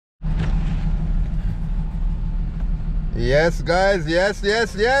Yes, guys.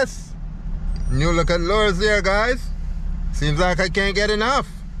 Yes. New look at lures here, guys. Seems like I can't get enough.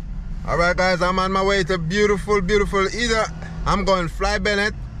 Alright, guys, I'm on my way to beautiful. Either I'm going Fly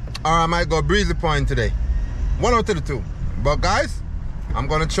Bennett or I might go Breezy Point today. One out of the two. But, guys, I'm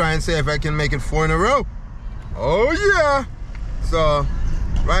going to try and see if I can make it 4 in a row. Oh, yeah. So,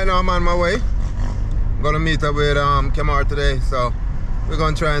 right now I'm on my way. I'm going to meet up with Kamar today. So, we're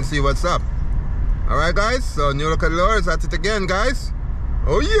going to try and see what's up. Alright, guys, so new look at lures at it again, guys.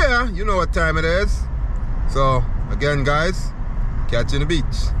 Oh yeah, you know what time it is. So again, guys, catch you on the beach.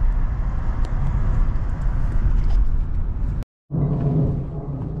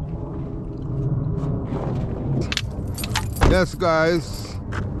 Yes, guys,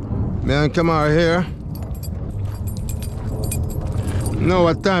 me and Kamar here. You know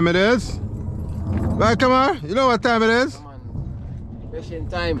what time it is? Right, Kamar? You know what time it is? Fishing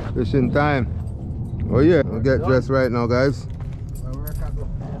time. Fishing time. Oh yeah, we'll get dressed right now, guys. I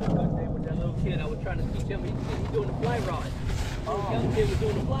was trying to teach him. He's doing the fly rod. Oh, the young kid was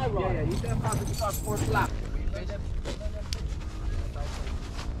doing the fly rod. Yeah, you got probably start 4 o'clock.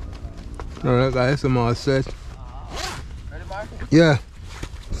 All right, guys, I'm all set. Ready, Mark? Yeah,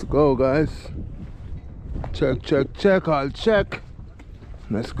 let's go, guys. Check, I'll check.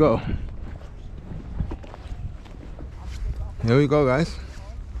 Let's go. Here we go, guys.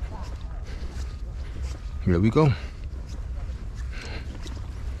 Here we go.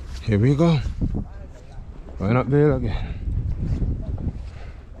 Here we go. Going up there again.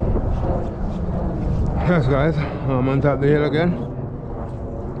 Yes, guys, I'm on top of the hill again.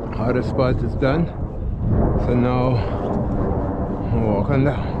 Hardest spot is done. So now I'm walking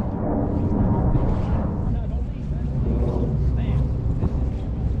down.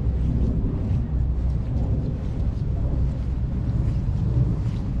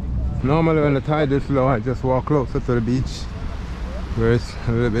 Normally when the tide is low, I just walk closer to the beach where it's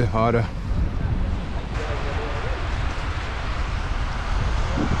a little bit harder.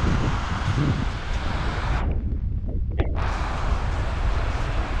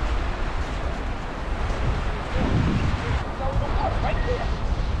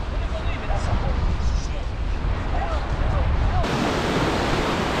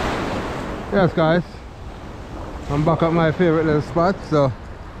 Yes, guys, I'm back at my favorite little spot, so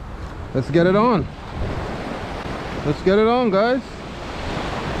let's get it on. Let's get it on, guys.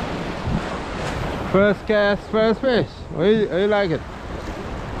 First cast, first fish. How you like it?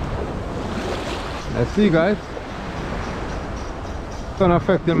 Let's see, guys. It's not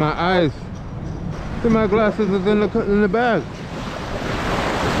affecting my eyes. See, my glasses is in the bag.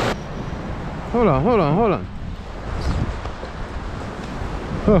 Hold on.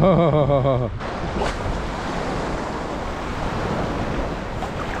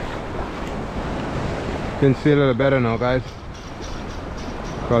 Can see a little better now, guys,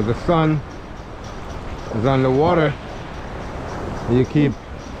 because the sun is on the water. You keep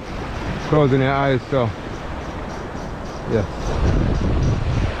closing your eyes, so yes.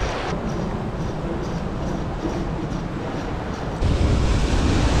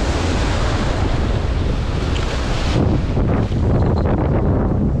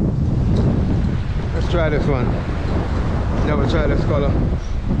 Let's try this one. Never tried this color.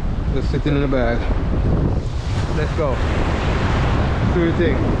 Just sitting in the bag. Let's go. Do your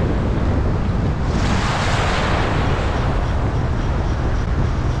thing.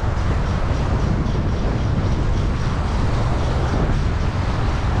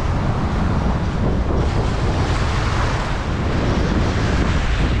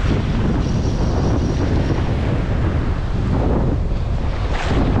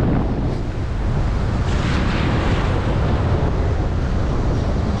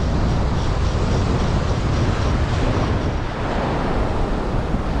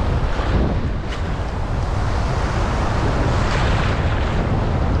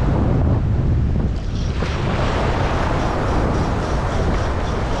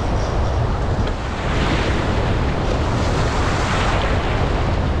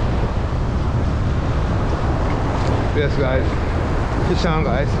 Yes, guys. Fish on,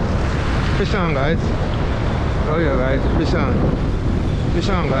 guys. Fish on, guys. Oh yeah, guys. Fish on. Fish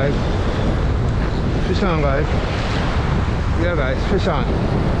on, guys. Fish on, guys. Yeah, guys. Fish on.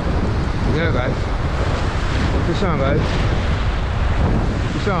 Yeah, guys. Fish on, guys.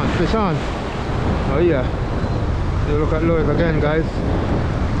 Fish on. Fish on. Oh yeah. You look at lures again, guys.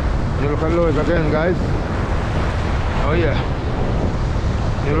 You look at lures again, guys. Oh yeah.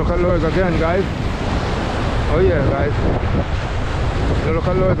 You look at lures again, guys. Oh yeah, guys. You look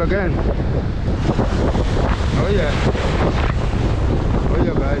at lures again. Oh yeah. Oh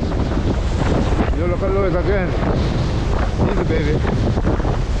yeah, guys. You look at lures again. Easy, baby.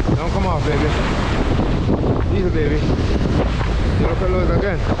 Don't come off, baby. Easy, baby. You look at those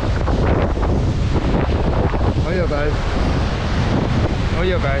again. Oh yeah, guys. Oh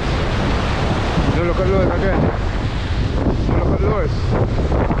yeah, guys. You look at those again. You look at those.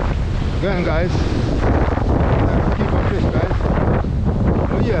 Again, guys. Keep on fish, guys.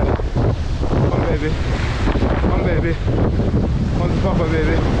 Oh yeah. Come, baby. Come, baby. Come to Papa,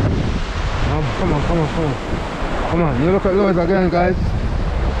 baby. Come on, come on, come on. Come on. You look at lures again, guys.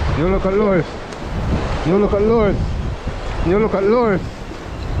 You look at lures. You look at lures. You look at lures.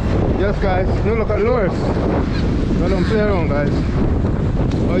 Yes, guys. You look at lures. You don't play around, guys.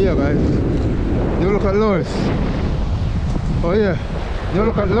 Oh yeah, guys. You look at lures. Oh yeah. You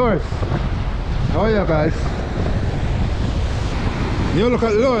look at lures. Oh yeah, guys. You look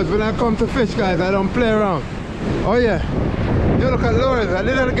at lures. When I come to fish, guys, I don't play around. Oh yeah. You look at lures. I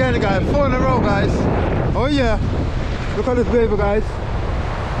did it again, guys. 4 in a row, guys. Oh yeah. Look at this baby, guys.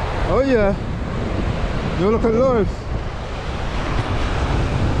 Oh yeah. You look at lures.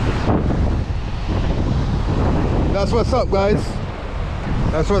 That's what's up, guys.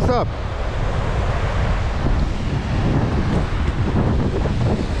 That's what's up.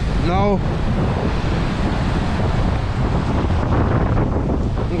 Now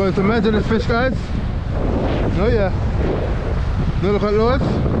I'm going to measure this fish, guys. Oh yeah. You look at lures.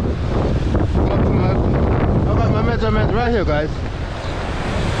 I got my measurement right here, guys.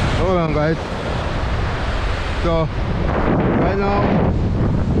 Hold on, guys. So right now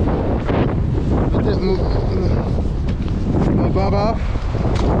I take my bag off.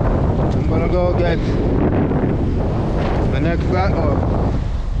 I'm gonna go get the next bag. Oh,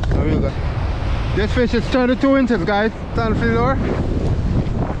 there we go. This fish is 32 inches, guys. Stand for the lure.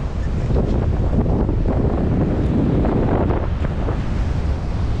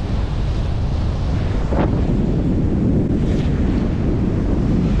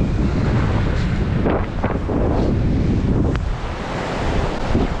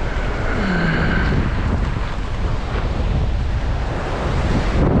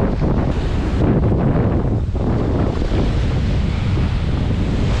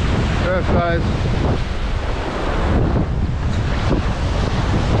 Guys,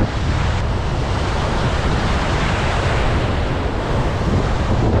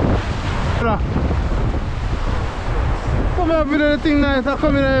 come here with the thing nice, I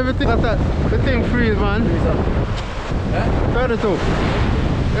come in and everything. That's that. The thing freeze, man. Yeah? 32.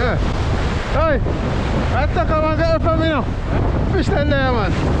 Yeah. Hey, I think I want to get it from me now. Fish that there,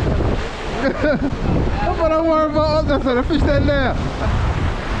 man. I'm gonna worry about all that, the fish that there.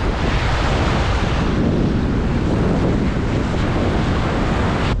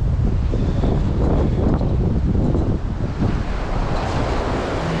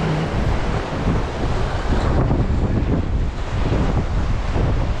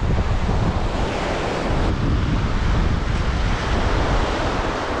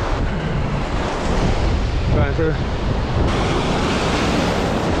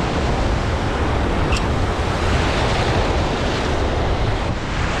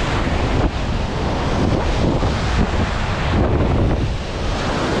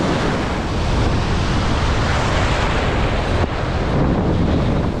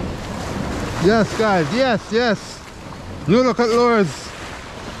 Yes, guys, yes. You look at lures.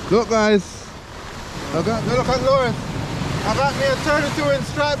 Look, guys. You look at lures. I got me a 32-inch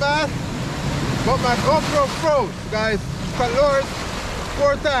striped bass. Got my GoPro froze, guys. Look at lures.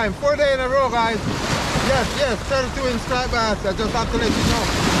 4 days in a row, guys. Yes, 32-inch striped bass. I just have to let you know.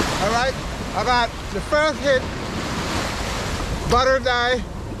 Alright? I got the first hit, butter dye,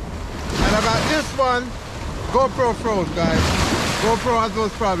 and I got this one, GoPro froze, guys. GoPro has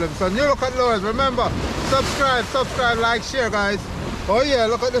those problems. So you look at lures. Remember, subscribe, like, share, guys. Oh yeah,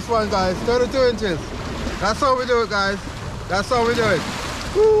 look at this one, guys. 32 inches. That's how we do it, guys. That's how we do it.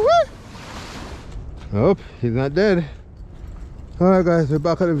 Woo-wee. Oh, he's not dead. Alright, guys, we're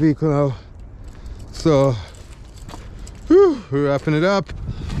back at the vehicle now. So, we're wrapping it up.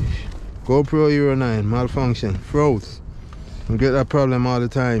 GoPro Euro 9 malfunction, froze. We get that problem all the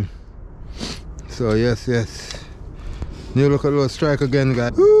time. So yes. You look at those strike again,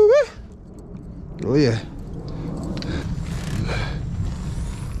 guys. Woo-wee. Oh yeah.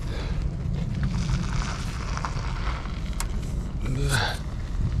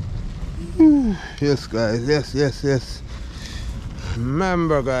 Yes, guys. Yes.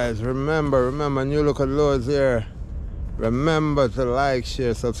 Remember, guys. Remember. You look at those here. Remember to like,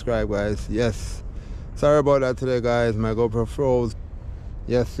 share, subscribe, guys. Yes. Sorry about that today, guys. My GoPro froze.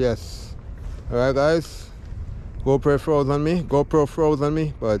 Yes. Alright, guys. GoPro froze on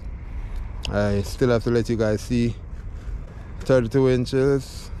me, but I still have to let you guys see 32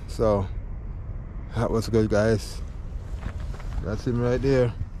 inches. So that was good, guys. That's him right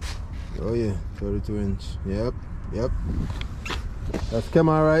there. Oh yeah, 32 inch. Yep. That's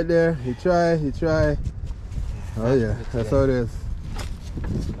Kemar right there. He try. Oh yeah, that's how it is.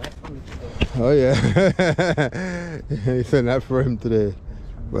 Oh yeah. He said not for him today.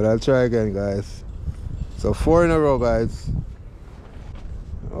 But I'll try again, guys. So 4 in a row, guys.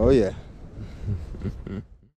 Oh yeah.